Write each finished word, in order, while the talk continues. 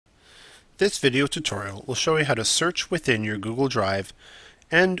This video tutorial will show you how to search within your Google Drive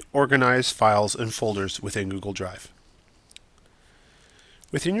and organize files and folders within Google Drive.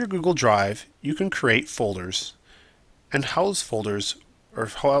 Within your Google Drive, you can create folders and house folders or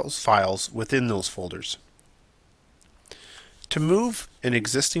house files within those folders. To move an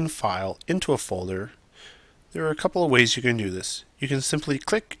existing file into a folder, there are a couple of ways you can do this. You can simply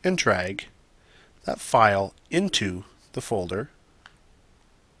click and drag that file into the folder,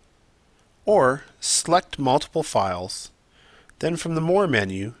 or select multiple files, then from the More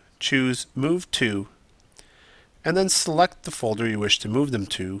menu choose Move To, and then select the folder you wish to move them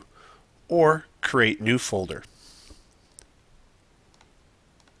to, or Create New Folder.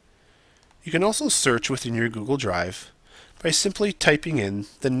 You can also search within your Google Drive by simply typing in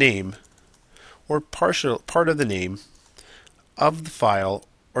the name or part of the name of the file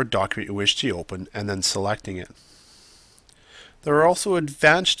or document you wish to open and then selecting it. There are also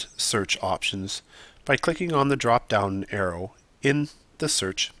advanced search options by clicking on the drop-down arrow in the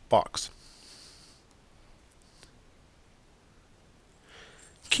search box.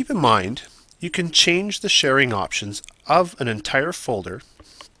 Keep in mind, you can change the sharing options of an entire folder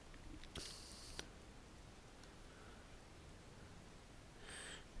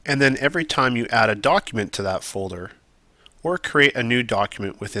and then every time you add a document to that folder or create a new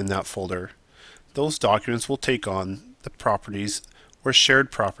document within that folder, those documents will take on the properties or shared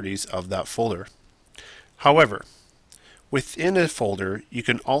properties of that folder. However, within a folder, you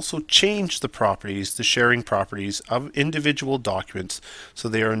can also change the properties, the sharing properties of individual documents, so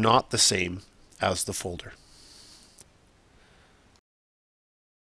they are not the same as the folder.